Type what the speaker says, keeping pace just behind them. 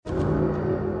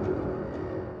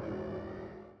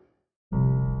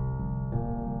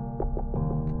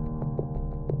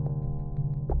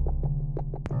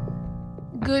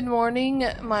Good morning,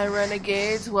 my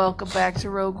renegades. Welcome back to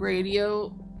Rogue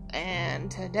Radio.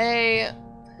 And today,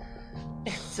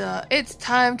 it's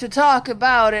time to talk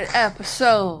about an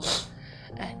episode.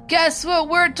 And guess what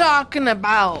we're talking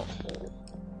about?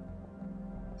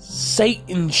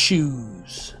 Satan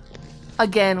shoes.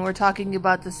 Again, we're talking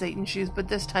about the Satan shoes, but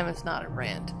this time it's not a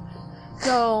rant.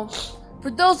 So,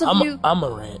 for those of you... I'm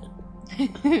a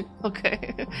rant.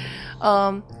 Okay.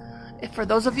 For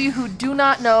those of you who do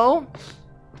not know,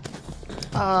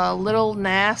 Little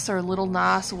Nas or Little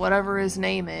Nas, whatever his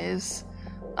name is,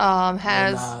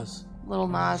 has Little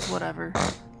Nas, whatever,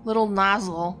 Little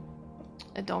Nozzle.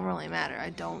 It don't really matter. I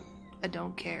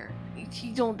don't care.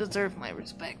 He don't deserve my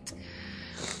respect.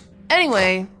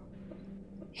 Anyway,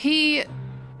 he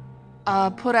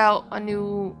put out a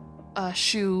new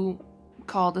shoe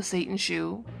called the Satan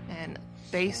shoe, and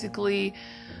basically,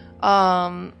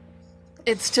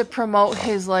 it's to promote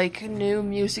his, new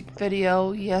music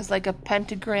video. He has, a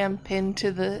pentagram pinned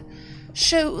to the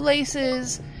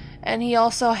shoelaces, and he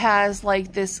also has,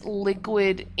 this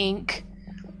liquid ink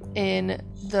in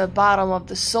the bottom of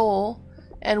the sole,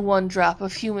 and 1 drop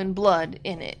of human blood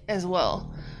in it as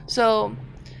well. So,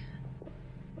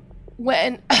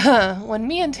 when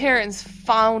me and Terrence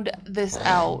found this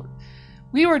out,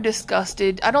 we were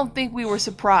disgusted. I don't think we were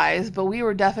surprised, but we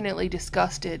were definitely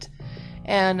disgusted.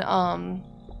 And,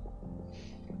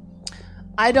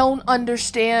 I don't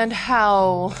understand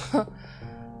how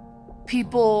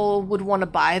people would want to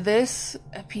buy this.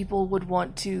 People would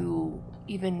want to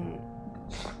even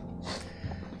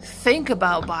think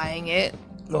about buying it.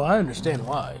 No, I understand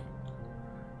why.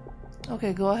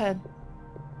 Okay, go ahead.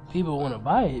 People want to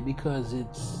buy it because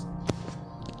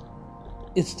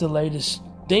it's the latest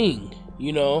thing,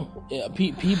 you know? Yeah,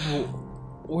 people,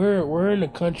 we're in a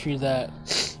country that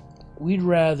we'd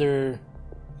rather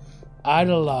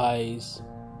idolize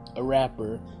a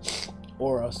rapper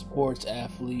or a sports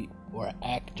athlete or an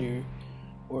actor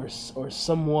or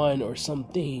someone or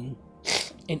something,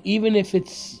 and even if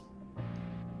it's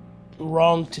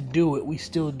wrong to do it, we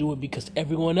still do it because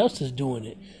everyone else is doing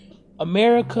it.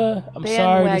 America, I'm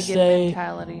sorry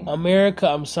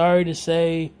to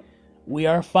say, we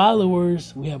are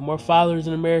followers. We have more followers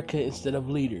in America instead of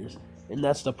leaders, and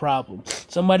that's the problem.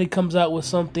 Somebody comes out with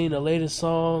something, the latest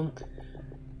song,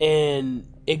 and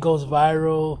it goes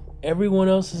viral, everyone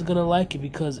else is gonna like it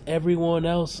because everyone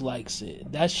else likes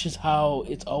it. That's just how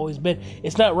it's always been.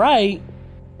 It's not right,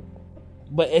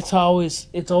 but it's always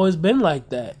been like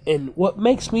that. And what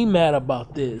makes me mad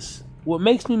about this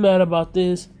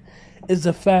is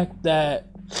the fact that,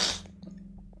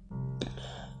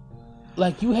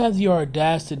 you have the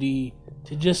audacity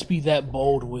to just be that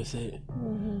bold with it.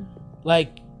 Mm-hmm.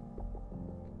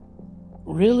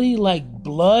 Really?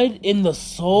 Blood in the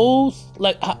soles?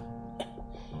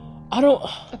 I don't...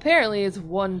 Apparently it's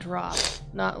 1 drop,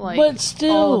 not but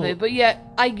still, all of it. But yeah,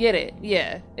 I get it.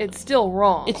 Yeah, it's still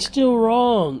wrong. It's still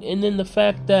wrong. And then the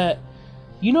fact that,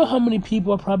 you know how many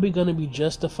people are probably going to be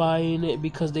justifying it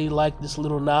because they like this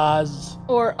Little Nas?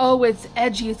 Or, oh, it's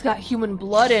edgy, it's got human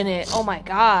blood in it. Oh my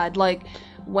god.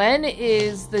 When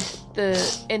is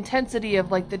the intensity of,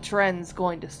 the trends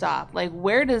going to stop?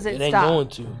 Where does it stop? It ain't going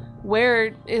to.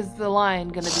 Where is the line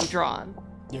going to be drawn?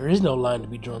 There is no line to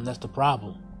be drawn. That's the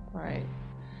problem. Right.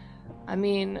 I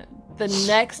mean, the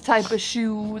next type of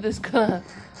shoe that's gonna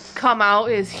come out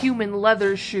is human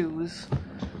leather shoes.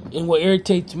 And what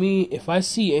irritates me, if I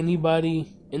see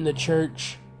anybody in the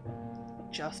church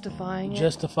justifying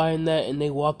that, and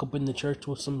they walk up in the church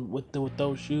with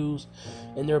those shoes,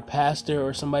 and their pastor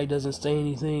or somebody doesn't say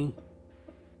anything,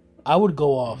 I would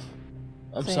go off.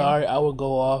 I'm sorry, I would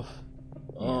go off.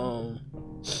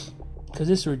 Because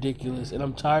it's ridiculous, and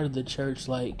I'm tired of the church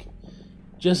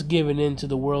just giving in to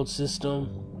the world system,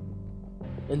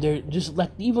 and they're just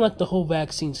even the whole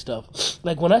vaccine stuff.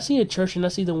 When I see a church and I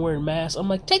see them wearing masks, I'm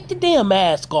like, take the damn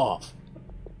mask off.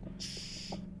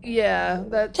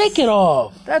 Yeah, take it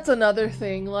off. That's another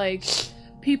thing.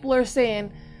 People are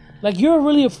saying, you're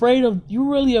really afraid of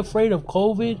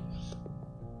COVID.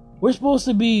 We're supposed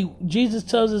to be. Jesus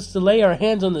tells us to lay our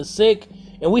hands on the sick,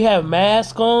 and we have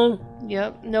masks on.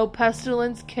 Yep, no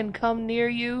pestilence can come near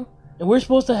you. And we're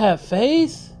supposed to have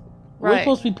faith? Right. We're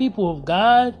supposed to be people of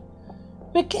God?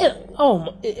 Man,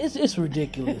 it's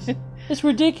ridiculous. It's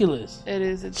ridiculous. It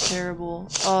is, it's terrible.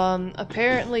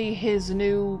 Apparently his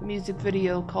new music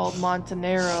video called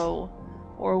Montanero,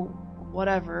 or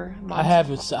whatever. I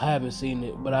haven't seen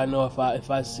it, but I know if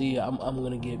I see it, I'm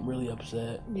gonna get really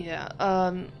upset.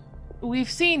 Yeah,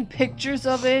 we've seen pictures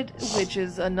of it, which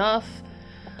is enough.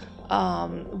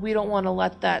 We don't want to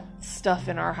let that stuff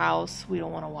in our house. We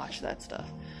don't want to watch that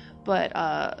stuff. But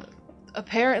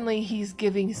apparently he's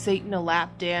giving Satan a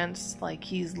lap dance, like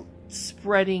he's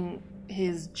spreading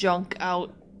his junk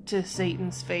out to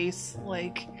Satan's face,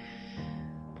 like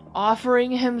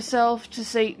offering himself to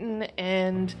Satan.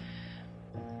 And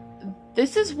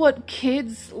this is what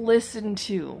kids listen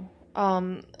to.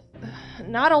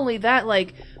 Not only that,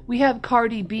 like, we have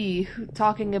Cardi B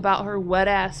talking about her wet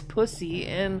ass pussy,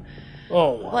 and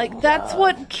like, that's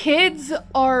what kids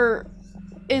are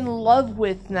in love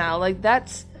with now. Like,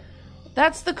 that's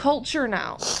the culture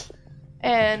now.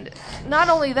 And not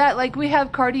only that, like, we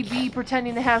have Cardi B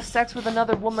pretending to have sex with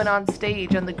another woman on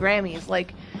stage on the Grammys.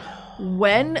 Like,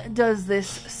 when does this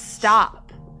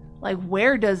stop? Like,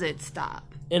 where does it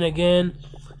stop? And again,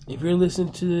 if you're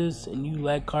listening to this and you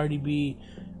like Cardi B,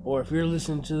 or if you're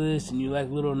listening to this and you like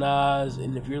Lil Nas,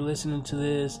 and if you're listening to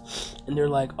this and they're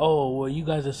like, oh, well, you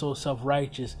guys are so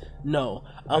self-righteous. No,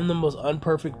 I'm the most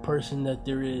unperfect person that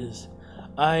there is.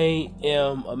 I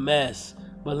am a mess.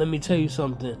 But let me tell you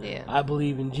something. Yeah. I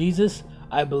believe in Jesus.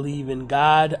 I believe in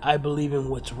God. I believe in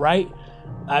what's right.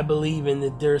 I believe in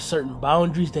that there are certain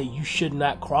boundaries that you should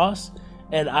not cross.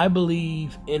 And I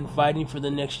believe in fighting for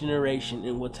the next generation.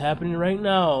 And what's happening right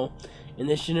now in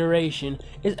this generation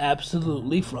is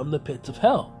absolutely from the pits of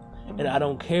hell. And I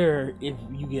don't care if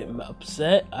you get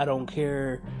upset. I don't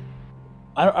care.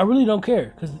 I really don't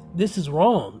care, because this is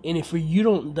wrong. And if you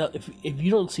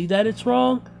don't see that it's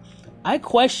wrong, I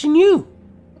question you.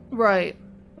 Right.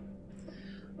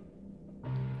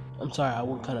 I'm sorry, I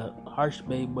went kind of harsh,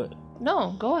 babe, but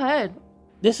no, go ahead.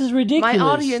 This is ridiculous. My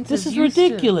audience this is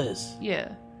ridiculous.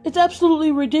 Yeah. It's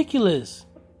absolutely ridiculous.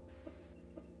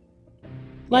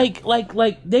 Like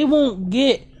they won't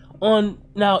get on.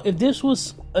 Now, if this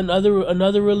was another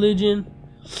religion,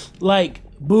 like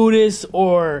Buddhist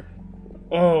or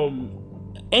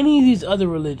any of these other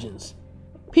religions,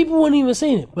 people wouldn't even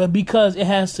say it. But because it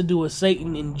has to do with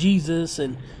Satan and Jesus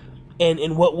and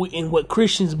what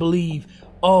Christians believe,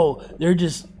 oh, they're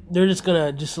just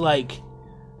gonna just like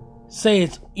say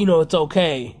it's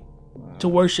okay to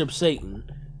worship Satan.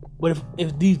 But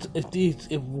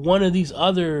if one of these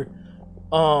other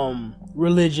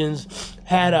religions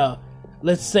had a,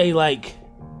 let's say, like,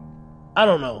 I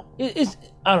don't know,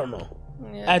 I don't know.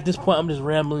 Yeah. At this point, I'm just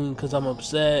rambling because I'm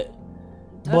upset.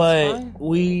 That's but fine.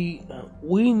 we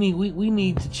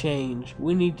need to change.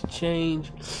 We need to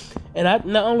change, and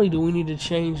not only do we need to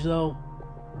change though,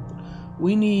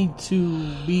 we need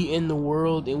to be in the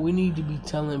world, and we need to be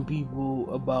telling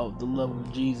people about the love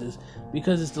of Jesus,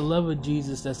 because it's the love of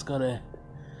Jesus that's gonna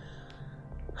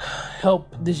help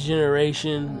this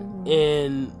generation.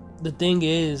 And the thing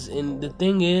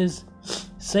is,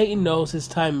 Satan knows his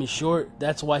time is short.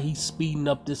 That's why he's speeding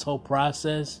up this whole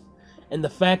process. And the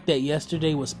fact that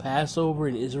yesterday was Passover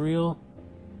in Israel,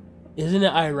 isn't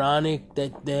it ironic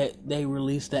that they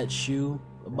released that shoe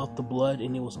about the blood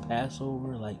and it was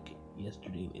Passover like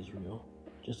yesterday in Israel?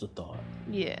 Just a thought.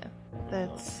 Yeah,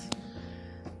 that's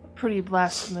pretty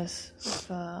blasphemous, if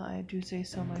I do say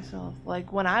so myself.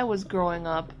 Like, when I was growing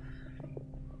up,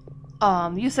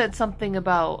 you said something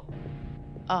about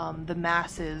the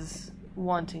masses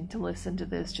wanting to listen to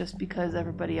this just because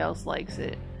everybody else likes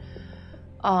it.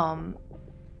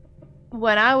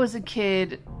 When I was a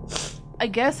kid, I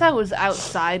guess I was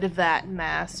outside of that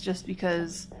mass just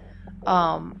because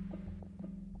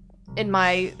in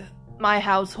my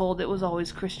household it was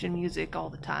always Christian music all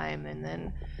the time, and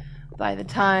then by the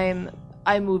time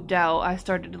I moved out I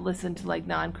started to listen to like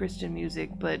non-Christian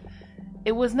music, but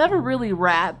it was never really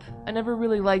rap. I never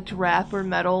really liked rap or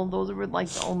metal. Those were like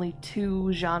the only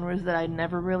two genres that I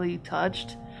never really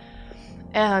touched.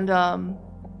 And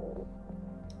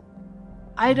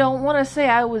I don't want to say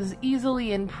I was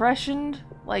easily impressioned,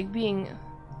 like being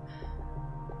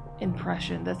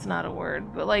impressioned, that's not a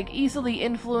word, but like easily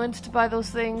influenced by those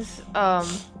things. I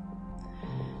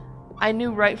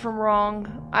knew right from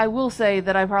wrong. I will say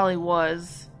that I probably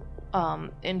was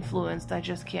influenced. I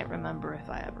just can't remember if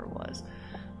I ever was.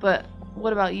 But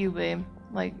what about you, babe?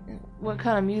 Like, what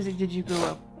kind of music did you grow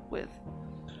up with?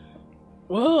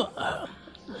 Well,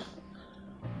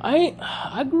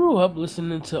 I grew up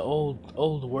listening to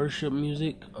old worship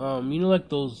music. Like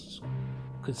those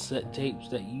cassette tapes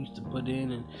that you used to put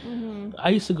in, and I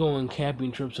used to go on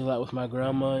camping trips a lot with my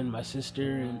grandma and my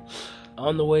sister, and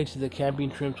on the way to the camping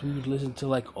trips we would listen to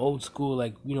like old school,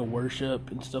 like,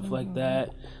 worship and stuff like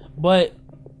that. But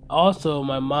also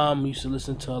my mom used to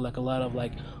listen to like a lot of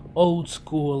like old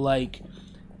school, like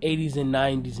 80s and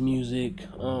 90s music,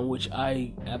 which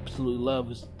I absolutely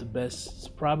love. Is the best. It's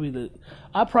probably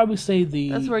I'd probably say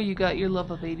that's where you got your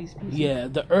love of 80s music. Yeah,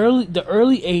 the early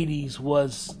 80s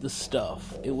was the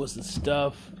stuff. It was the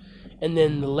stuff. and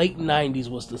then the late 90s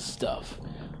was the stuff.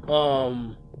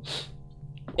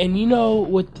 And you know,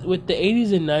 with the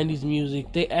 80s and 90s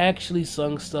music, they actually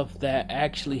sung stuff that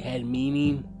actually had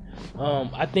meaning.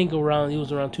 I think it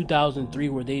was around 2003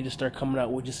 where they just start coming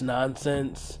out with just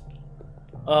nonsense.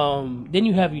 Then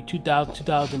you have your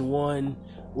 2001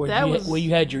 where you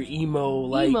had your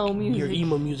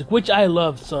emo music, which I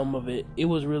loved some of it. It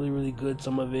was really, really good,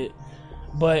 some of it.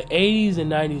 But 80s and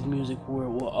 90s music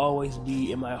will always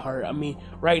be in my heart. I mean,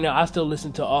 right now I still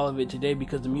listen to all of it today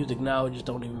because the music now just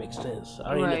don't even make sense.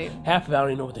 Half of it I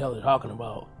don't even know what the hell they're talking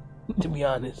about, to be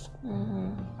honest.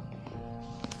 Mm-hmm.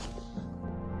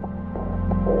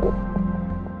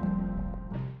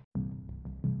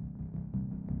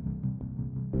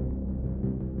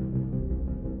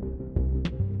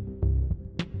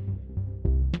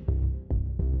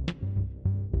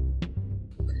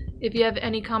 If you have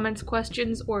any comments,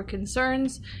 questions, or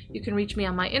concerns, you can reach me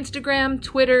on my Instagram,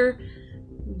 Twitter,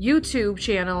 YouTube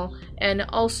channel, and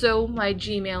also my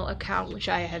Gmail account, which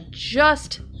I have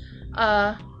just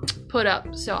put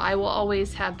up. So I will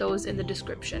always have those in the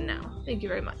description now. Thank you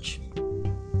very much.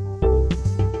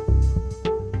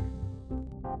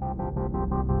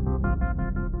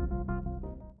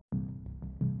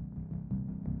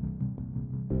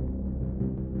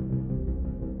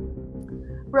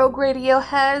 Rogue Radio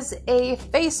has a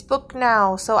Facebook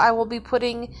now, so I will be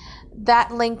putting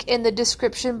that link in the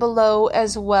description below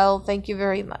as well. Thank you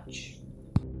very much.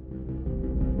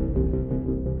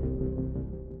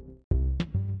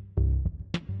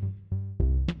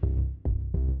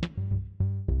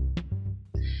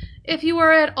 If you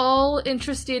are at all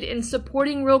interested in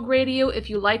supporting Rogue Radio, if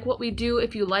you like what we do,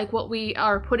 if you like what we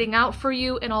are putting out for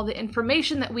you and all the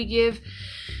information that we give,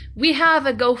 we have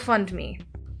a GoFundMe.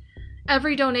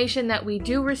 Every donation that we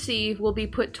do receive will be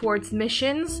put towards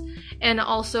missions and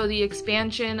also the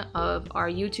expansion of our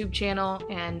YouTube channel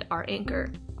and our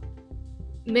Anchor.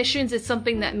 Missions is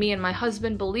something that me and my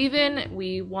husband believe in.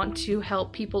 We want to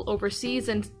help people overseas,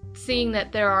 and seeing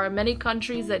that there are many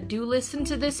countries that do listen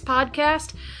to this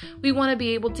podcast, we want to be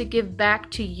able to give back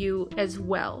to you as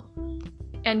well.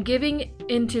 And giving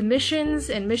into missions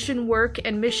and mission work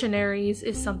and missionaries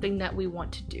is something that we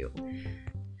want to do.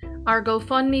 Our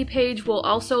GoFundMe page will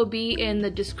also be in the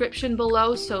description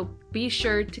below, so be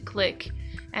sure to click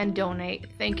and donate.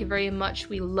 Thank you very much.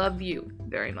 We love you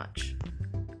very much.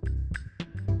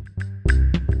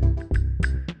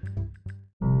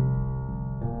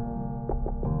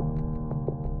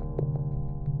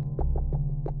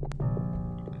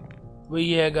 But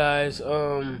yeah, guys,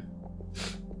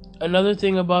 another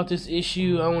thing about this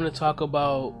issue I want to talk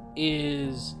about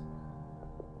is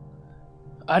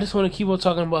I just want to keep on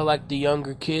talking about like the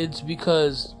younger kids,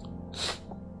 because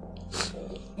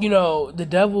you know the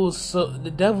devil's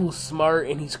smart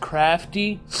and he's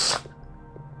crafty.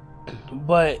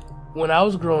 But when I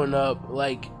was growing up,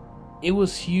 like it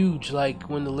was huge. Like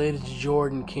when the latest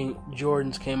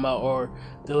Jordans came out, or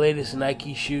the latest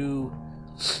Nike shoe,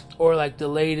 or like the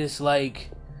latest like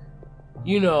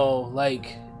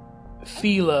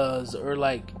Fila's, or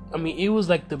like it was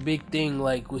like the big thing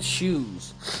like with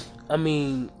shoes.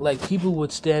 Like people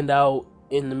would stand out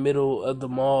in the middle of the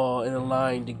mall in a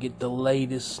line to get the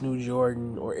latest new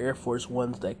Jordan or Air Force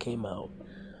Ones that came out.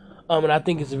 And I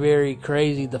think it's very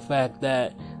crazy the fact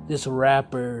that this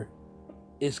rapper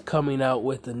is coming out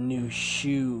with a new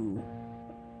shoe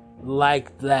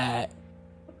like that.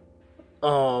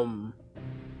 And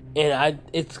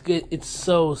it's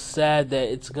so sad that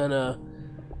it's gonna.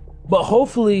 But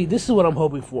hopefully, this is what I'm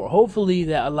hoping for. Hopefully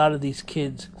that a lot of these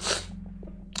kids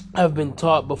have been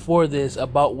taught before this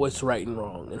about what's right and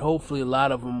wrong, and hopefully a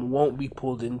lot of them won't be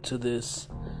pulled into this,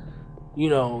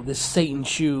 this Satan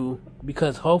shoe,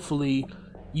 because hopefully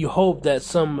you hope that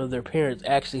some of their parents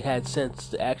actually had sense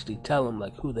to actually tell them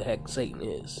like who the heck Satan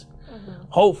is. Mm-hmm.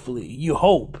 Hopefully, you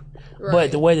hope. Right.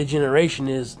 But the way the generation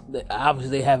is,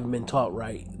 obviously they haven't been taught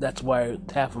right. That's why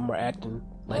half of them are acting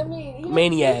like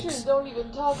maniacs. Teachers don't even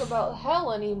talk about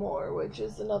hell anymore, which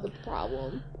is another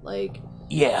problem.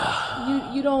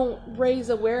 Yeah. You don't raise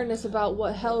awareness about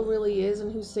what hell really is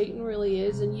and who Satan really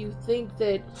is, and you think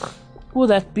that. Well,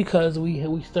 that's because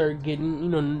we start getting,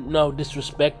 no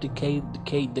disrespect to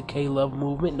the K-Love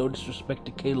movement, no disrespect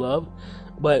to K-Love,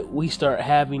 but we start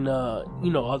having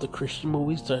all the Christian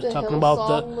movies start talking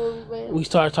about we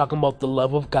start talking about the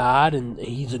love of God, and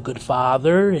he's a good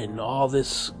father and all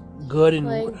this good, and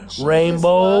like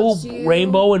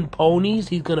rainbow and ponies.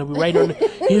 He's gonna be right on.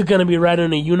 He's gonna be right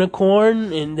on a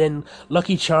unicorn, and then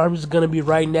Lucky Charms is gonna be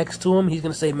right next to him. He's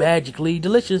gonna say magically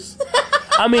delicious.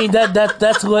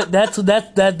 That's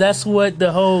what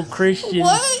the whole Christian.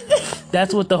 What?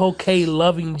 That's what the whole K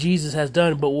loving Jesus has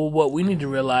done. But what we need to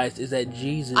realize is that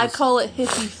Jesus... I call it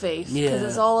hippie face. Because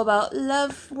it's all about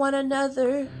love one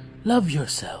another. Love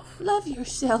yourself. Love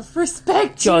yourself.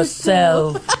 Respect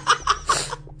yourself.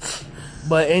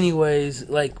 But anyways,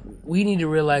 like, we need to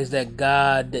realize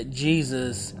that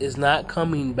Jesus is not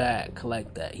coming back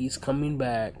like that. He's coming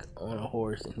back on a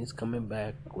horse, and he's coming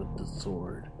back with the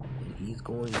sword. And he's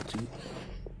going to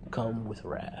come with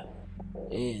wrath.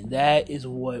 And that is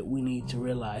what we need to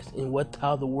realize. And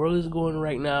how the world is going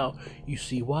right now, you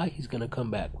see why he's going to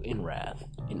come back in wrath,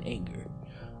 in anger.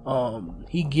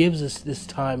 He gives us this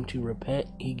time to repent.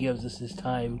 He gives us this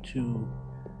time to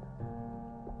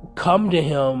come to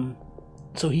him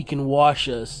so he can wash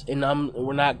us. And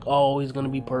we're not always going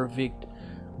to be perfect,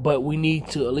 but we need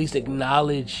to at least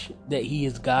acknowledge that he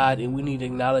is God, and we need to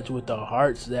acknowledge with our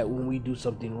hearts that when we do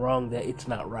something wrong, that it's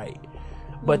not right.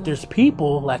 But there's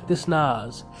people like this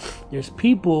Nas. There's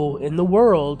people in the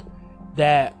world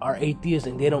that are atheists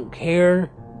and they don't care.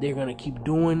 They're going to keep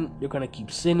doing, they're going to keep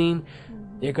sinning.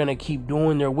 They're going to keep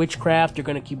doing their witchcraft. They're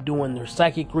going to keep doing their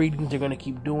psychic readings. They're going to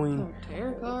keep doing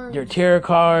their tarot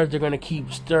cards. They're going to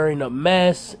keep stirring up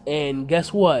mess. And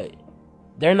guess what?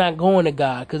 They're not going to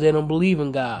God because they don't believe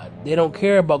in God. They don't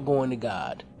care about going to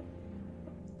God.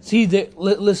 See,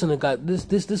 listen to God.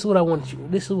 This is what I want you.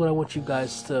 This is what I want you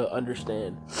guys to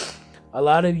understand. A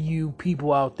lot of you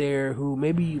people out there who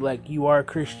maybe like you are a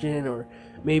Christian, or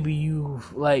maybe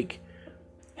you've like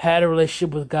had a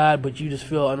relationship with God, but you just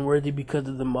feel unworthy because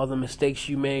of the other mistakes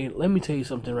you made. Let me tell you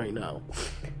something right now.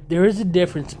 There is a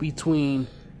difference between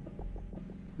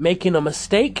making a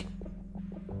mistake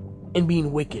and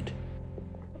being wicked.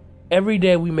 Every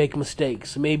day we make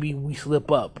mistakes. Maybe we slip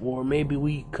up, or maybe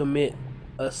we commit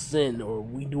a sin, or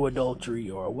we do adultery,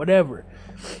 or whatever.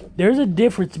 There's a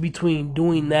difference between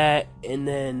doing that and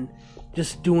then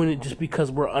just doing it just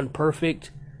because we're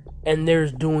imperfect, and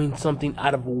there's doing something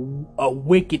out of a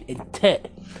wicked intent.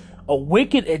 A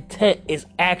wicked intent is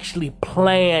actually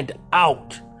planned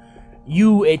out.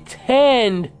 You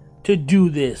intend to do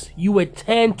this. You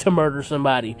intend to murder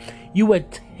somebody. You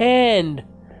intend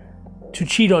to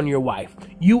cheat on your wife.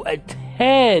 You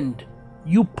intend,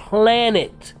 you plan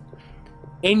it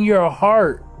in your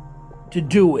heart to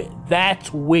do it.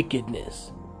 That's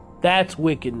wickedness. That's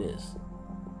wickedness.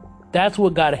 That's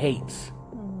what God hates.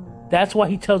 That's why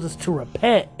he tells us to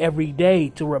repent every day,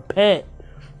 to repent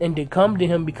and to come to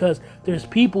him, because there's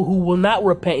people who will not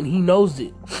repent, and he knows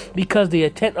it, because the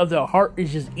intent of their heart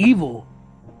is just evil.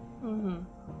 Mm-hmm.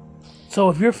 So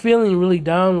if you're feeling really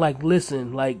down, like,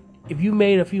 listen, like, if you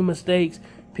made a few mistakes,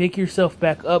 pick yourself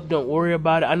back up. Don't worry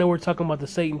about it. I know we're talking about the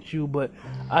Satan shoe, but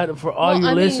for all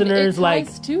you listeners,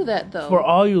 like, to that, though. For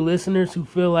all you listeners who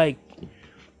feel like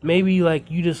maybe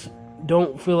like you just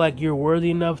don't feel like you're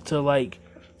worthy enough to like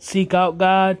seek out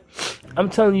God, I'm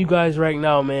telling you guys right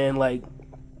now, man, like,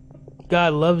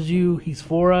 God loves you. He's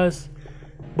for us.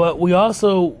 But we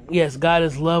also, yes, God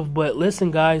is love, but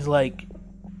listen, guys, like,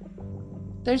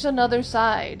 there's another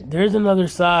side. There's another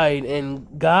side, and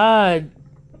God,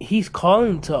 he's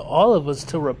calling to all of us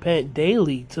to repent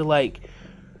daily, to like,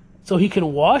 so he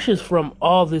can wash us from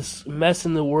all this mess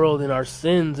in the world and our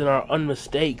sins and our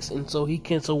unmistakes. And so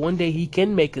so one day he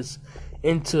can make us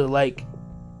into like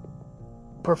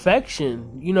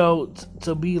perfection, you know,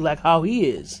 to be like how he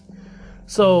is.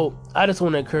 So I just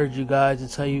want to encourage you guys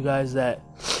to tell you guys that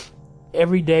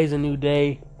every day is a new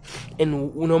day,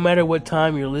 and no matter what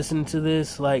time you're listening to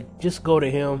this, like, just go to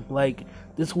him. Like,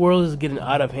 this world is getting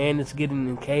out of hand. It's getting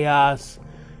in chaos.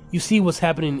 You see what's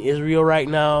happening in Israel right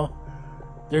now.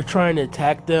 They're trying to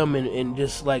attack them and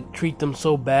just like treat them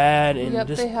so bad, and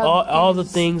just all the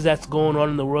things that's going on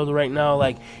in the world right now.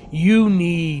 Like, you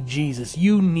need Jesus.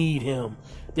 You need him.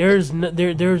 There's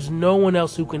no one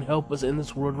else who can help us in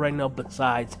this world right now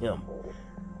besides him.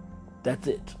 That's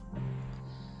it.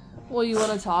 Well, you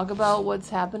want to talk about what's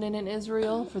happening in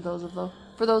Israel for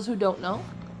those who don't know?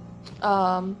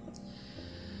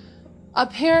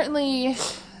 Apparently,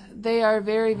 they are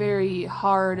very, very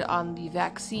hard on the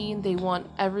vaccine. They want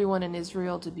everyone in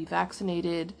Israel to be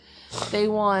vaccinated. They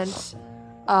want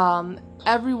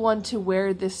everyone to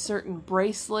wear this certain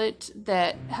bracelet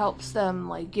that helps them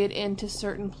like get into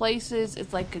certain places.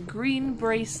 It's like a green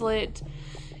bracelet,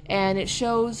 and it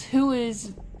shows who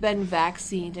has been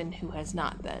vaccinated and who has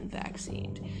not been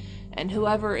vaccinated. And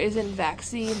whoever isn't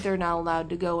vaccinated, they're not allowed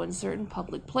to go in certain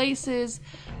public places.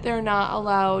 They're not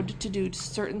allowed to do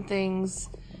certain things.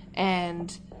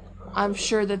 And I'm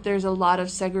sure that there's a lot of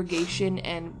segregation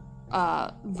and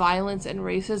violence and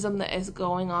racism that is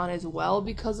going on as well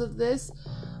because of this.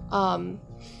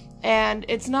 And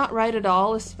it's not right at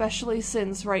all, especially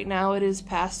since right now it is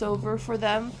Passover for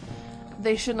them.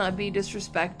 They should not be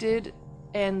disrespected,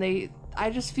 and I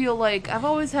just feel like I've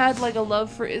always had like a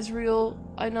love for Israel.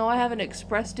 I know I haven't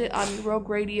expressed it on Rogue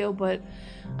Radio, but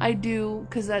I do,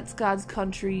 because that's God's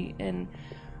country, and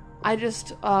I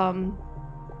just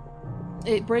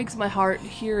it breaks my heart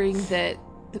hearing that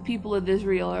the people of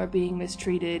Israel are being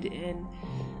mistreated, and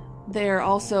they're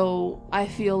also, I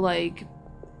feel like,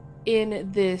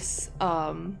 in this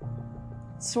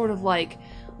sort of like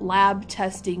lab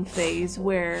testing phase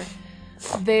where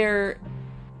they're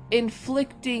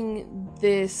inflicting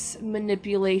this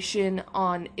manipulation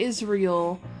on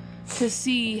Israel to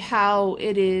see how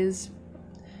it is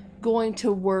going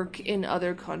to work in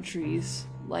other countries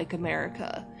like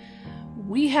America.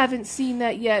 We haven't seen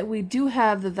that yet. We do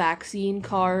have the vaccine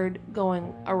card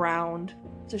going around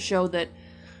to show that,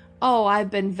 oh,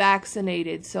 I've been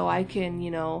vaccinated, so I can,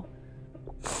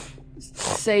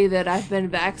 say that I've been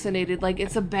vaccinated. Like,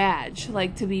 it's a badge,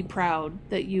 like, to be proud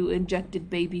that you injected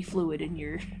baby fluid in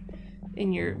your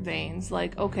veins.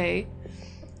 Like, okay.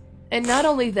 And not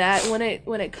only that, when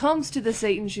it comes to the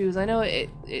Satan shoes, I know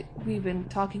we've been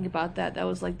talking about that. That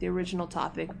was like the original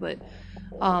topic, but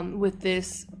with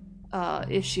this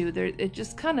issue, it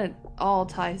just kind of all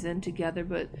ties in together.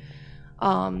 But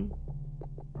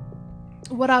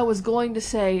what I was going to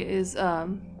say is,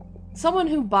 someone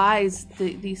who buys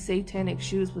these satanic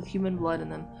shoes with human blood in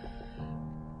them,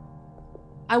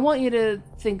 I want you to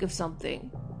think of something.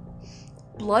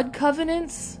 Blood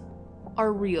covenants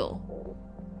are real.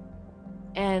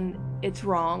 And it's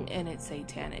wrong, and it's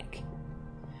satanic.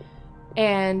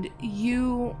 And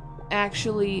you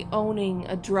actually owning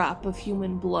a drop of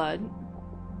human blood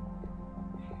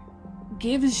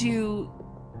gives you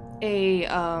a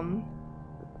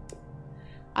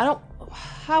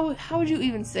how would you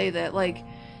even say that? Like,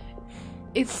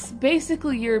 it's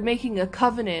basically you're making a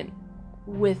covenant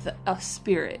with a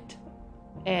spirit,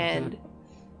 and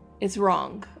it's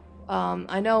wrong.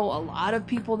 I know a lot of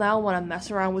people now want to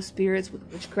mess around with spirits, with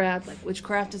witchcraft. Like,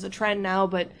 witchcraft is a trend now,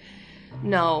 but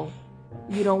no,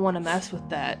 you don't want to mess with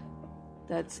that.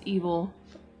 That's evil.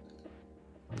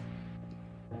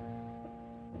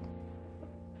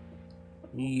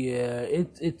 Yeah,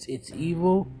 it's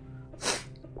evil,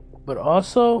 but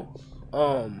also,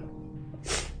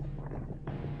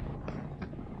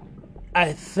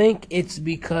 I think it's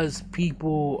because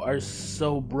people are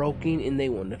so broken and they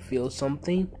want to feel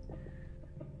something.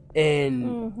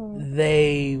 And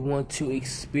they want to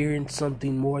experience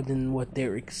something more than what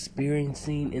they're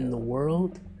experiencing in the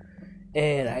world.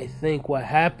 And I think what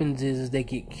happens is they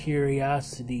get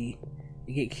curious,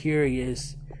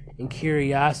 and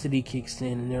curiosity kicks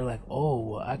in, and they're like, oh,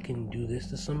 well, I can do this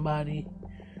to somebody.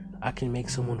 I can make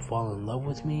someone fall in love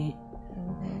with me.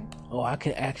 Oh, I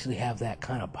can actually have that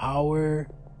kind of power.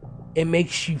 It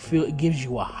makes you feel, it gives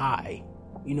you a high.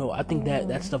 I think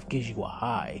that stuff gives you a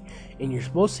high, and you're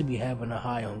supposed to be having a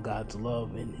high on God's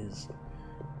love and his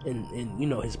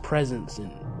presence,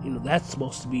 and that's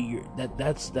supposed to be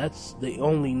that's the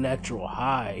only natural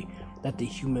high that the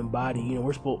human body,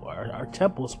 our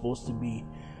temple is supposed to be,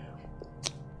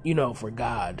 for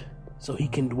God, so he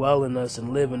can dwell in us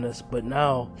and live in us. But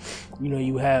now,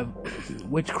 you have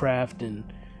witchcraft and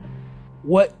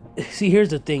here's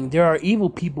the thing. There are evil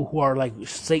people who are like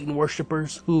Satan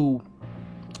worshipers who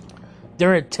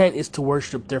their intent is to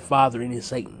worship their father and his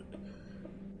Satan.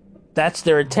 That's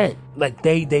their intent. Like,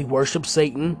 they worship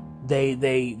Satan. They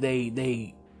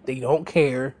don't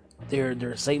care.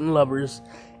 They're Satan lovers.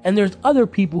 And there's other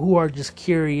people who are just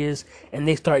curious and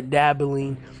they start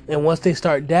dabbling. And once they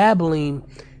start dabbling,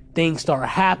 things start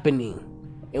happening.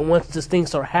 And once these things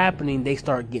start happening, they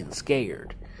start getting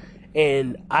scared.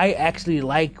 And I actually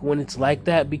like when it's like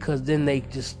that, because then they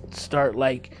just start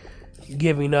like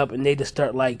giving up, and they just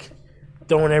start like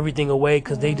throwing everything away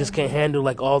because they just can't handle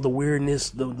like all the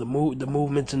weirdness, the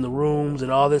movements in the rooms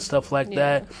and all this stuff like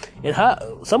that. And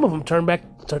some of them turn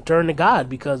to God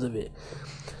because of it.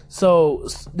 So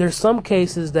there's some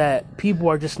cases that people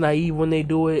are just naive when they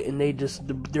do it, and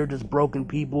they're just broken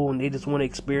people and they just want to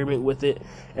experiment with it.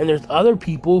 And there's other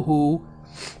people who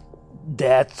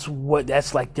that's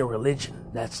like their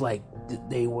religion. That's like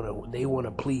they want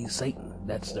to please Satan.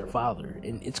 That's their father.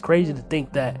 And it's crazy to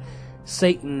think that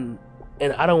Satan,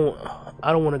 and I don't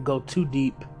want to go too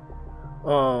deep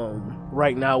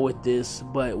right now with this,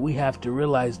 but we have to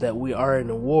realize that we are in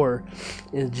a war.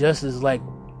 And just as like,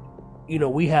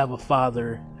 we have a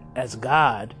father as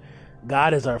God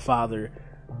is our father.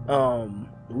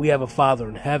 We have a father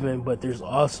in heaven, but there's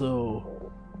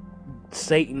also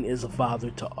Satan is a father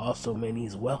to also many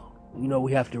as well.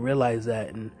 We have to realize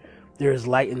that, and there's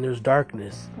light and there's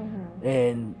darkness.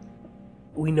 And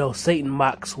we know Satan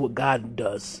mocks what God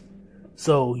does.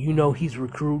 So, he's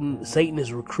recruiting. Satan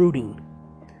is recruiting.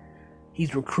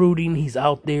 He's recruiting. He's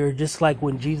out there. Just like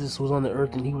when Jesus was on the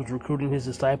earth and he was recruiting his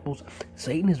disciples.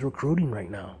 Satan is recruiting right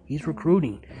now. He's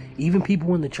recruiting. Even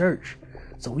people in the church.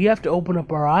 So we have to open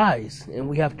up our eyes. And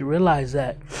we have to realize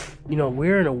that,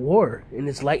 we're in a war. And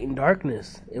it's light and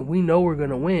darkness. And we know we're going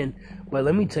to win. But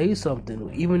let me tell you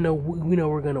something. Even though we know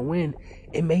we're going to win,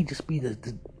 it may just be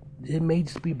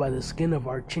by the skin of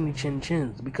our chinny chin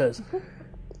chins, because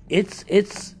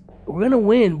we're gonna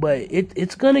win, but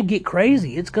it's gonna get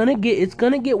crazy. It's gonna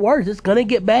get worse. It's gonna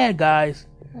get bad, guys.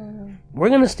 We're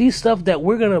gonna see stuff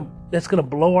that's gonna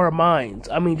blow our minds.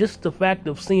 I mean, just the fact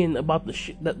of seeing about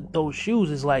those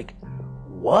shoes is like,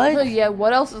 what? So, yeah,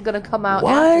 what else is gonna come out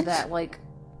after that? Like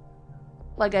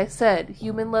I said,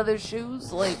 human leather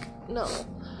shoes. Like, no.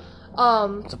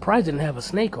 Surprised it didn't have a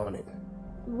snake on it.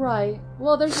 Right.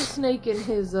 Well, there's a snake in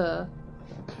his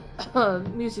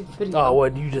music video. Oh,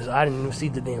 what? I didn't even see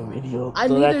the damn video.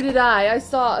 Neither did I. I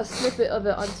saw a snippet of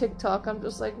it on TikTok. I'm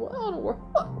just like, what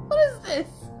is this?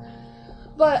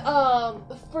 But,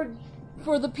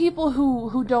 for the people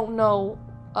who don't know,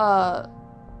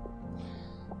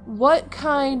 what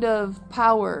kind of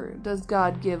power does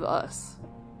God give us?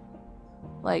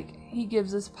 Like, he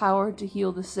gives us power to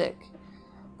heal the sick,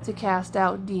 to cast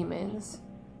out demons.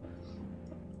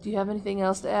 Do you have anything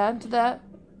else to add to that?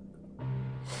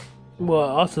 Well, it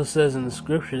also says in the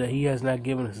scripture that he has not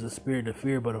given us a spirit of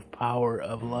fear, but of power,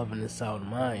 of love, and a sound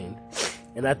mind.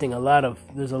 And I think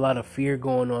there's a lot of fear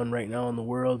going on right now in the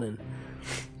world. And,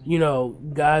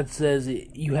 God says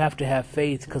you have to have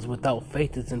faith, because without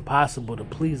faith it's impossible to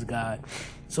please God.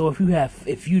 So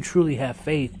if you truly have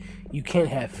faith, you can't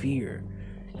have fear.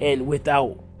 And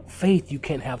without faith, you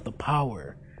can't have the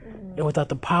power. And without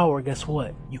the power, guess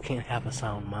what? You can't have a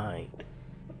sound mind.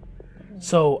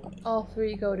 So all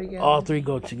three go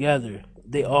together.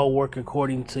 They all work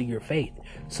according to your faith.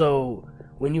 So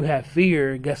when you have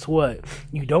fear, guess what?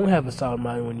 You don't have a sound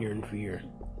mind when you're in fear.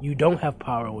 You don't have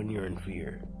power when you're in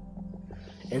fear.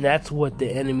 And that's what the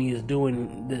enemy is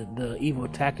doing. The evil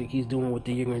tactic he's doing with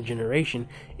the younger generation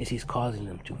is he's causing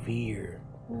them to fear.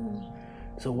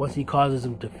 So once he causes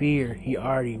them to fear, he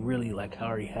already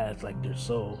has their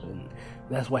soul. And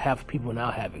that's why half people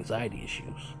now have anxiety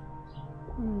issues.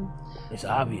 It's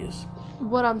obvious.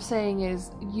 What I'm saying is,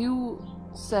 you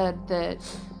said that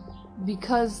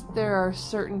because there are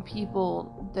certain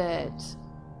people that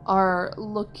are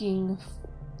looking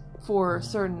for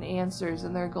certain answers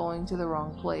and they're going to the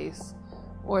wrong place,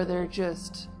 or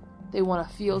they want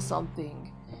to feel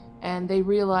something, and they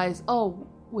realize, oh,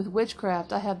 with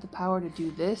witchcraft I have the power to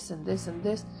do this and this and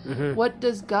this. What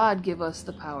does God give us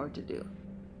the power to do?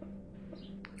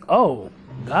 Oh,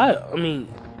 God, I mean,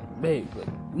 babe,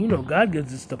 God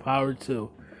gives us the power to,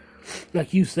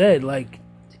 like you said, to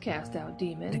cast out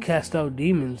demons.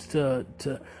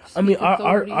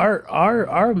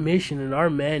 Our mission and our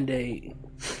mandate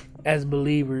as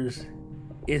believers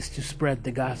is to spread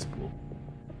the gospel.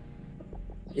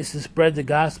 It's to spread the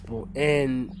gospel.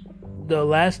 And the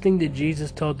last thing that Jesus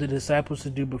told the disciples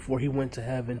to do before he went to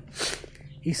heaven,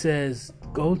 he says,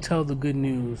 go tell the good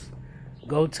news.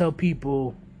 Go tell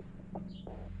people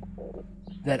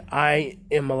that I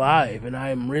am alive and I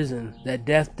am risen, that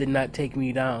death did not take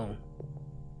me down.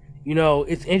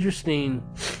 It's interesting.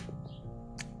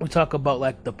 We talk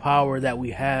about the power that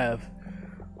we have.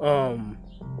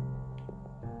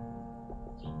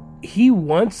 He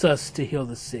wants us to heal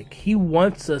the sick. He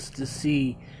wants us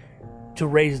to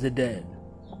raise the dead.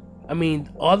 I mean,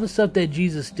 all the stuff that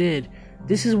Jesus did,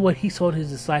 this is what he told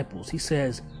his disciples. He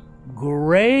says,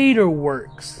 greater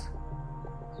works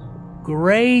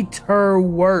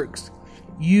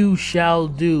you shall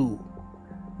do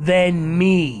than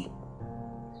me.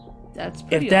 That's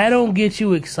pretty If that don't get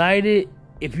you excited,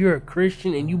 if you're a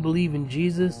Christian and you believe in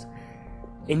Jesus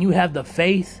and you have the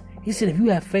faith, he said, if you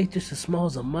have faith just as small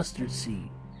as a mustard seed.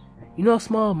 You know how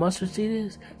small a mustard seed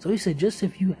is? So he said, just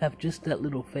if you have just that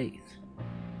little faith.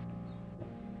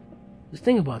 Just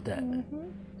think about that.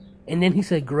 And then he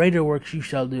said, greater works you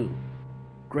shall do.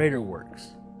 Greater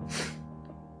works.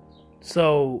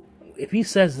 So if he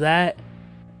says that,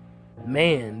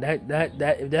 man, that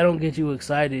if that don't get you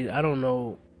excited, I don't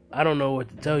know what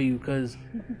to tell you, because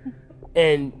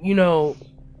and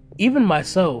even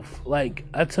myself,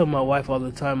 I tell my wife all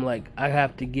the time, I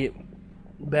have to get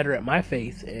better at my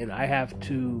faith, and I have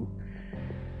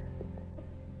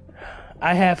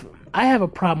a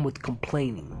problem with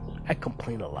complaining. I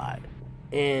complain a lot,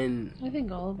 and I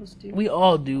think all of us do. We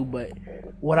all do, but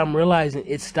what I'm realizing,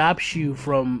 it stops you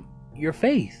from your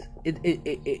faith.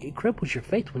 it cripples your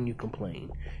faith when you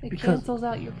complain. It cancels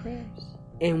out your prayers.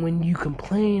 And when you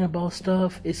complain about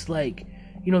stuff, it's like,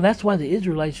 that's why the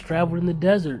Israelites traveled in the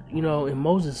desert. In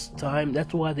Moses' time,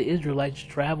 that's why the Israelites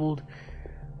traveled.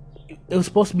 It was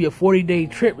supposed to be a 40-day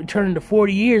trip, returning to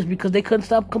 40 years because they couldn't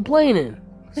stop complaining.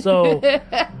 So,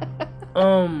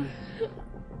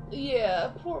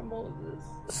 yeah, poor Moses.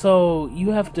 So we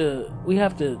have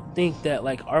to think that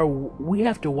we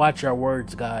have to watch our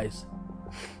words, guys.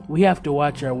 We have to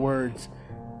watch our words.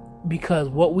 Because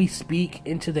what we speak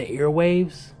into the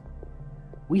airwaves,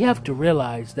 we have to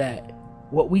realize that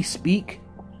what we speak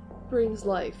brings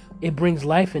life. It brings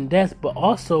life and death, but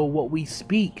also what we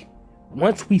speak,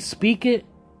 once we speak it,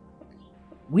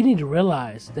 we need to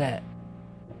realize that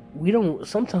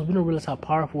sometimes we don't realize how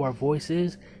powerful our voice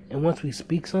is, and once we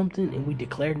speak something and we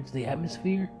declare it into the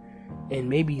atmosphere, and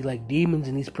maybe like demons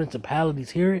and these principalities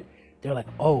hear it, they're like,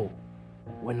 oh,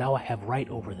 well, now I have right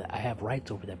over that. I have rights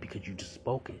over that because you just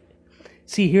spoke it.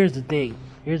 See, here's the thing.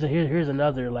 Here's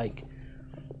another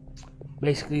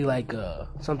basically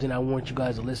something I want you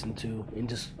guys to listen to and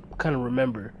just kind of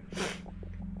remember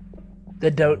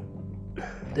that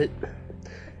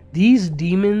these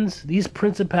demons, these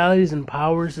principalities and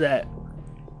powers that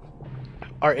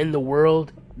are in the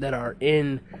world, that are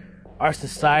in our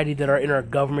society, that are in our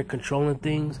government controlling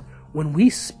things, when we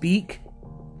speak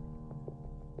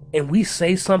and we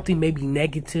say something maybe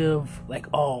negative, like,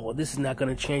 oh, this is not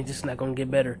going to change, this is not going to get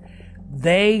better,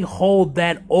 they hold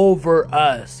that over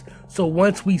us. So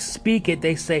once we speak it,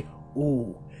 they say,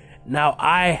 ooh, now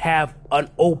I have an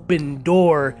open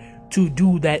door to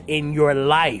do that in your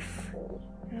life.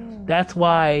 That's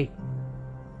why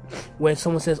when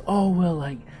someone says, oh, well,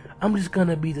 I'm just going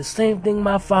to be the same thing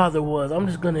my father was, I'm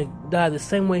just going to die the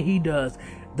same way he does,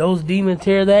 those demons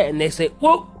hear that and they say,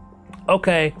 whoa,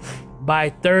 okay, by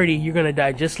 30, you're going to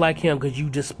die just like him because you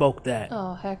just spoke that.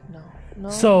 Oh, heck no. No.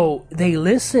 So they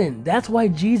listen. That's why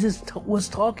Jesus was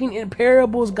talking in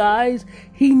parables, guys.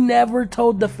 He never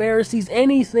told the Pharisees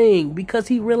anything because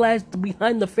he realized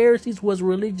behind the Pharisees was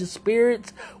religious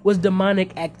spirits, was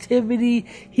demonic activity.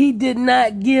 He did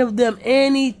not give them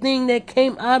anything that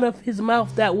came out of his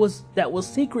mouth that was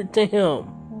secret to him.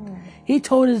 He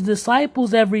told his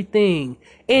disciples everything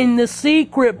in the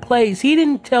secret place. He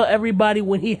didn't tell everybody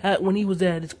when he was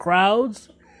at his crowds,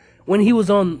 when he was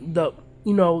on the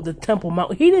Temple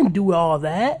Mount. He didn't do all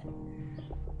that.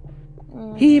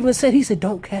 He even said,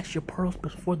 don't cast your pearls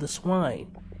before the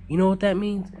swine. You know what that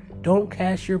means? Don't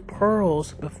cast your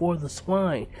pearls before the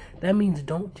swine. That means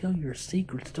don't tell your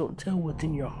secrets. Don't tell what's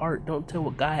in your heart. Don't tell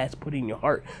what God has put in your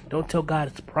heart. Don't tell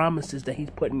God's promises that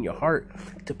he's put in your heart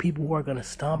to people who are going to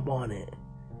stomp on it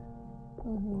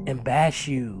and bash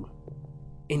you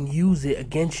and use it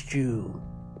against you.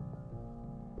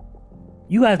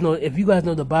 You guys know, if you guys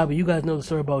know the Bible, you guys know the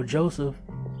story about Joseph.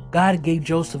 God gave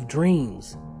Joseph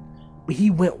dreams, but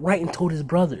he went right and told his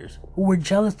brothers who were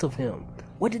jealous of him.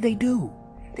 What did they do?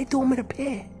 They threw him in a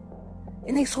pit,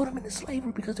 and they sold him into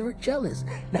slavery because they were jealous.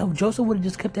 Now, if Joseph would have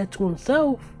just kept that to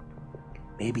himself,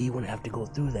 maybe he wouldn't have to go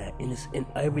through that, and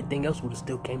everything else would have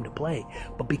still came to play.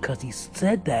 But because he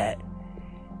said that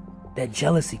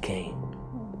jealousy came.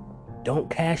 Don't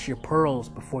cast your pearls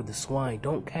before the swine.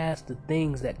 Don't cast the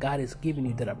things that God has given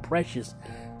you that are precious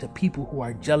to people who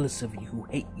are jealous of you, who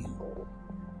hate you.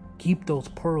 Keep those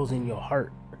pearls in your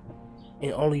heart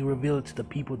and only reveal it to the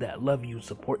people that love you,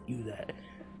 support you, that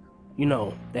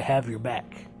that have your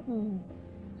back.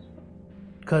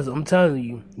 Because I'm telling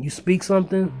you, you speak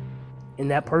something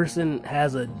and that person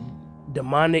has a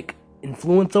demonic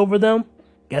influence over them,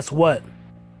 guess what?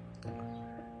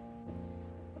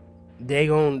 They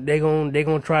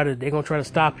gonna try to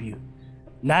stop you.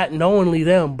 Not knowingly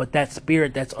them, but that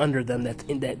spirit that's under them, that's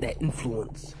in that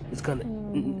influence is gonna.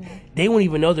 They won't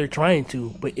even know they're trying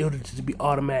to, but it'll just be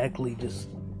automatically just.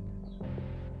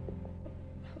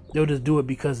 They'll just do it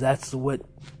because that's what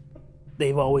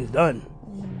they've always done.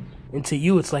 And to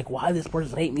you, it's like, why this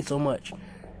person hate me so much?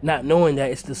 Not knowing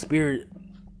that it's the spirit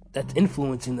that's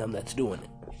influencing them that's doing it.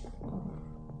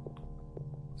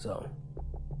 So.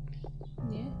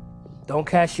 Yeah. Don't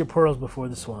cast your pearls before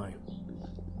the swine.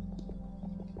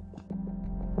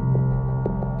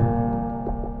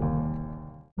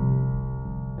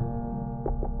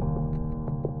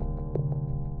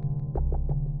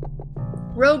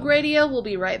 Rogue Radio will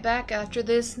be right back after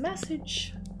this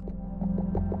message.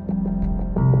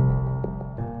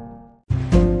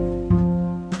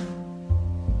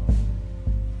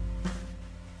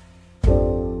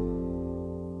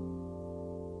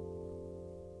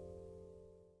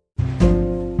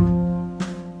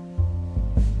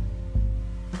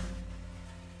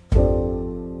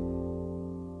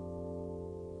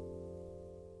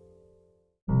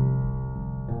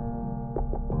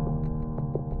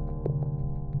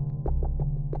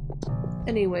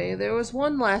 Anyway, there was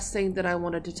one last thing that I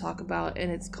wanted to talk about,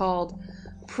 and it's called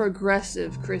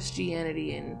progressive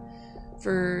Christianity. And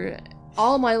for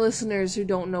all my listeners who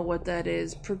don't know what that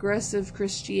is, progressive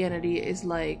Christianity is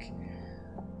like,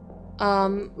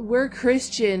 we're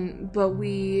Christian, but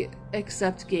we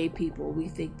accept gay people. We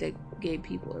think that gay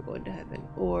people are going to heaven.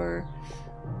 Or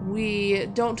we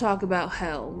don't talk about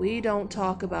hell. We don't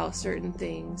talk about certain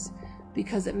things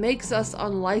because it makes us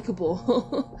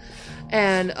unlikable.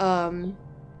 And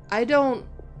I don't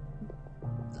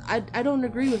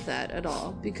agree with that at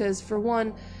all, because for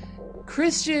one,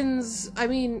 Christians, I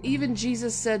mean, even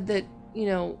Jesus said that, you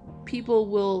know, people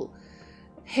will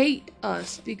hate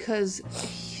us because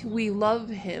we love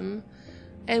him,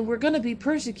 and we're going to be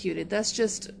persecuted. That's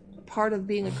just part of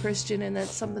being a Christian, and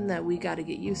that's something that we got to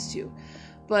get used to.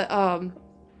 But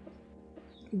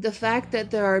the fact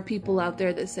that there are people out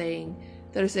there that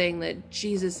are saying that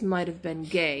Jesus might have been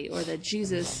gay, or that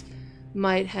Jesus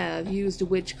might have used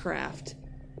witchcraft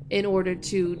in order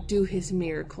to do his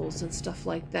miracles and stuff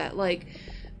like that. Like,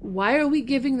 why are we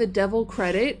giving the devil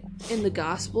credit in the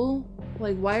gospel?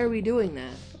 Like, why are we doing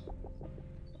that?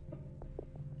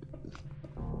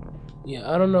 Yeah,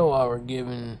 I don't know why we're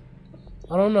giving...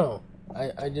 I don't know.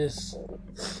 I just...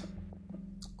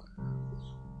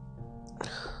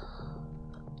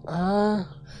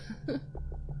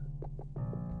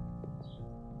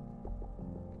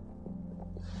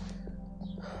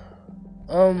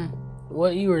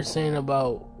 What you were saying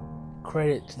about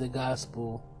credit to the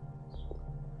gospel,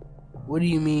 what do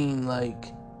you mean, like?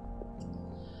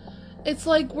 It's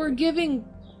like we're giving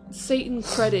Satan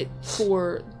credit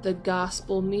for the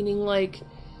gospel, meaning like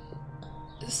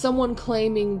someone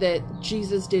claiming that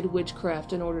Jesus did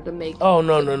witchcraft in order to make... Oh,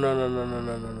 no.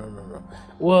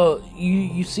 Well,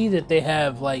 you see that they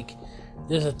have, like,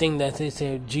 there's a thing that they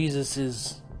say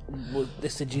they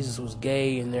said Jesus was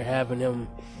gay, and they're having him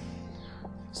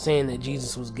saying that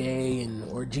Jesus was gay,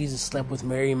 or Jesus slept with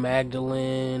Mary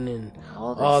Magdalene, and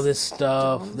all this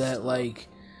stuff that, like,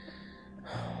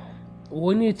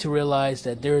 we need to realize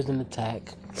that there is an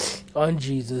attack on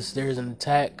Jesus. There is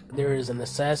an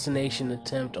assassination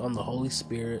attempt on the Holy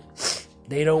Spirit.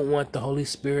 They don't want the Holy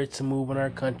Spirit to move in our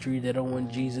country. They don't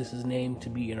want Jesus' name to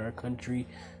be in our country.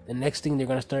 The next thing, they're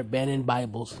going to start banning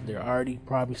Bibles. They're already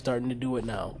probably starting to do it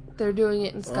now. They're doing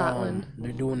it in Scotland.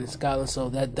 They're doing it in Scotland, so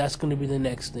that's going to be the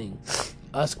next thing.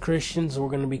 Us Christians, we're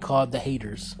going to be called the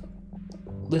haters.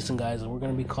 Listen, guys, we're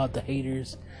going to be called the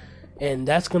haters. And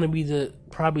that's going to be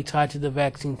probably tied to the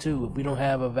vaccine, too. If we don't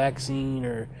have a vaccine,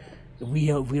 or if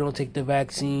we don't take the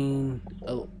vaccine,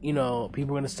 you know,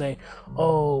 people are going to say,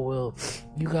 oh, well,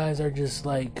 you guys are just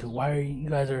like, why are you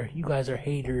guys are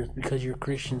haters because you're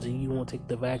Christians and you won't take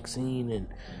the vaccine. And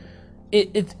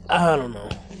it I don't know.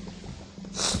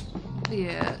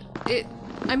 Yeah,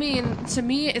 I mean, to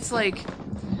me, it's like,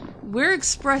 we're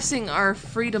expressing our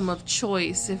freedom of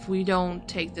choice if we don't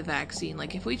take the vaccine.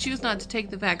 Like, if we choose not to take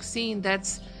the vaccine,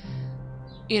 that's,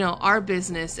 you know, our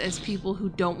business as people who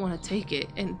don't want to take it.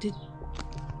 And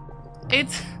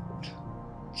it's...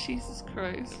 Jesus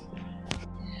Christ.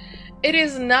 It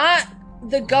is not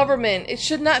the government. It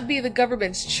should not be the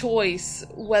government's choice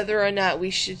whether or not we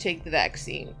should take the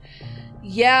vaccine.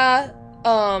 Yeah,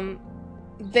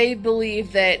 they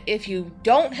believe that if you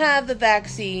don't have the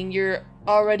vaccine, you're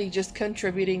already just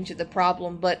contributing to the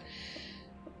problem. But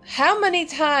how many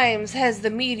times has the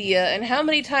media and how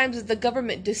many times has the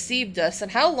government deceived us,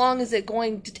 and how long is it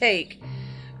going to take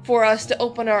for us to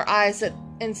open our eyes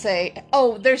and say,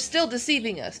 oh, they're still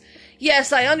deceiving us?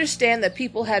 Yes, I understand that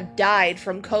people have died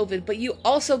from COVID, but you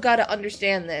also got to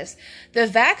understand this. The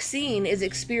vaccine is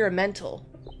experimental.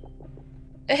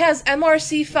 It has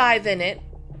MRC5 in it,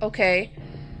 okay,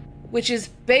 which is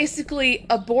basically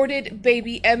aborted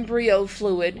baby embryo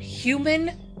fluid,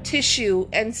 human tissue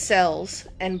and cells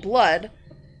and blood,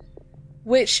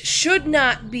 which should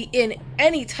not be in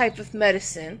any type of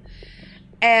medicine,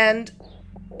 and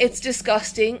it's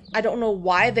disgusting. I don't know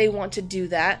why they want to do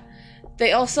that.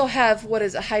 They also have, what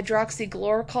is it,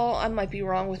 hydroxychloroquine? I might be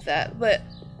wrong with that, but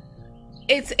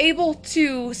it's able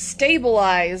to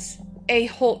stabilize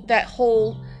that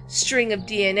whole string of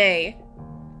DNA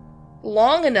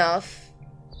long enough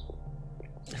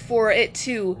for it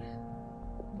to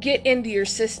get into your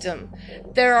system.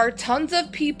 There are tons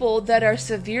of people that are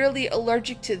severely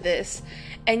allergic to this,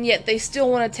 and yet they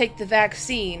still want to take the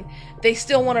vaccine. They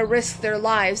still want to risk their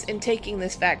lives in taking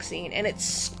this vaccine, and it's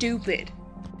stupid.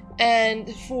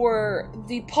 And for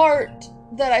the part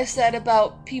that I said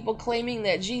about people claiming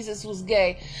that Jesus was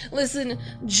gay, listen,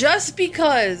 just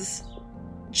because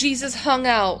Jesus hung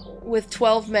out with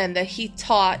 12 men that he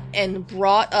taught and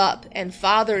brought up and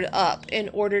fathered up in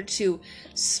order to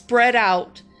spread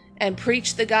out and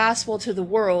preach the gospel to the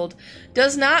world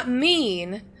does not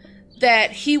mean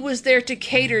that he was there to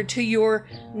cater to your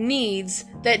needs,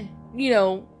 that, you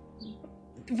know,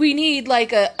 we need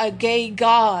like a gay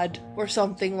god or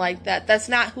something like that. That's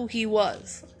not who he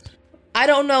was. I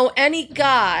don't know any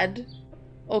god,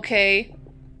 okay?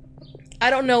 I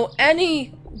don't know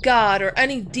any god or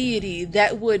any deity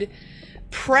that would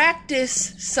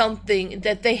practice something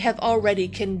that they have already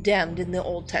condemned in the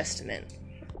Old Testament.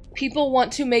 People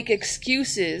want to make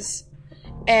excuses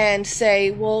and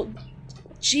say, well,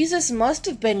 Jesus must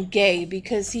have been gay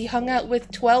because he hung out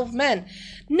with 12 men.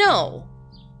 No.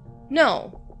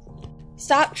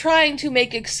 Stop trying to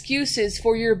make excuses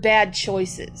for your bad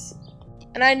choices.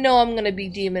 And I know I'm going to be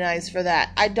demonized for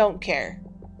that. I don't care.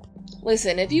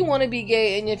 Listen, if you want to be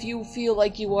gay and if you feel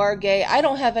like you are gay, I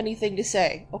don't have anything to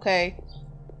say, okay?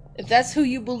 If that's who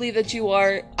you believe that you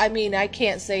are, I mean, I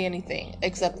can't say anything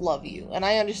except love you. And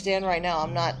I understand right now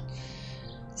I'm not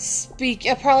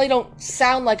I probably don't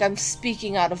sound like I'm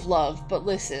speaking out of love, but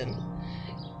listen.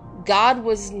 God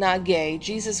was not gay.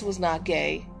 Jesus was not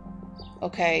gay.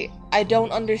 Okay? I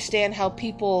don't understand how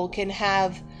people can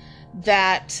have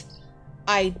that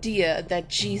idea that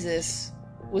Jesus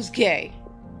was gay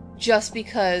just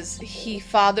because he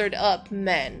fathered up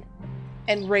men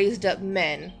and raised up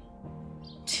men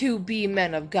to be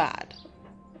men of God.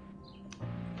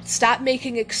 Stop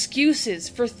making excuses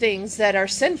for things that are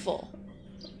sinful.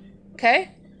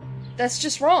 Okay? That's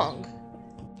just wrong.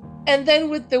 And then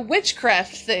with the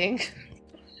witchcraft thing,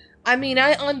 I mean,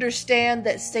 I understand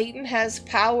that Satan has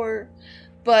power,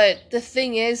 but the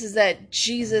thing is that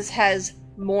Jesus has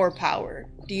more power.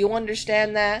 Do you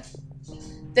understand that?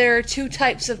 There are two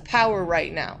types of power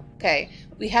right now, okay?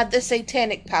 We have the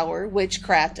satanic power,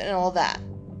 witchcraft, and all that,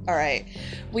 alright?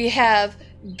 We have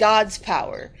God's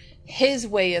power, his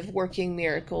way of working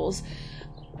miracles.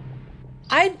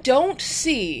 I don't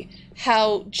see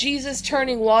how Jesus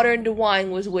turning water into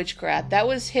wine was witchcraft. That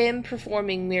was him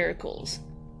performing miracles,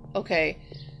 okay?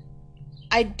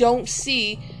 I don't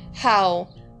see how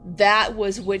that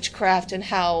was witchcraft and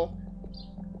how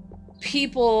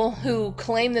people who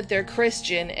claim that they're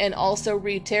Christian and also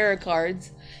read tarot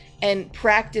cards and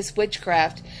practice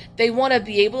witchcraft, they want to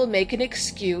be able to make an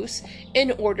excuse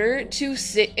in order to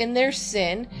sit in their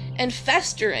sin and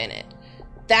fester in it.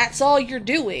 That's all you're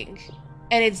doing.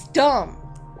 And it's dumb.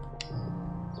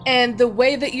 And the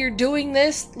way that you're doing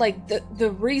this, like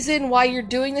the reason why you're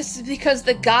doing this is because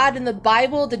the God in the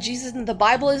Bible, the Jesus in the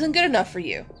Bible isn't good enough for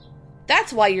you.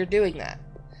 That's why you're doing that.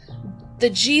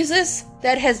 The Jesus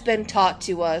that has been taught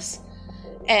to us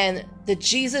and the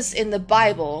Jesus in the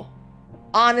Bible,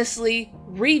 honestly,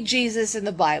 read Jesus in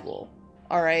the Bible,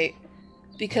 alright?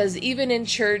 Because even in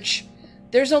church,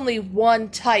 there's only one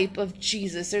type of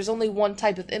Jesus. There's only one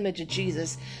type of image of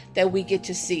Jesus that we get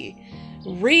to see.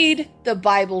 Read the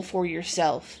Bible for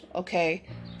yourself, okay?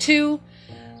 2,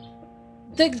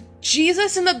 the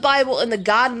Jesus in the Bible and the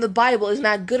God in the Bible is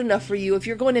not good enough for you if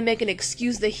you're going to make an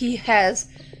excuse that he has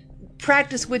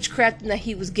practiced witchcraft and that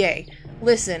he was gay.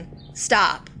 Listen,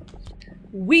 stop.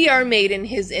 We are made in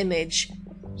his image.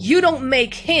 You don't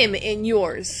make him in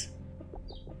yours.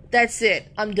 That's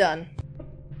it. I'm done.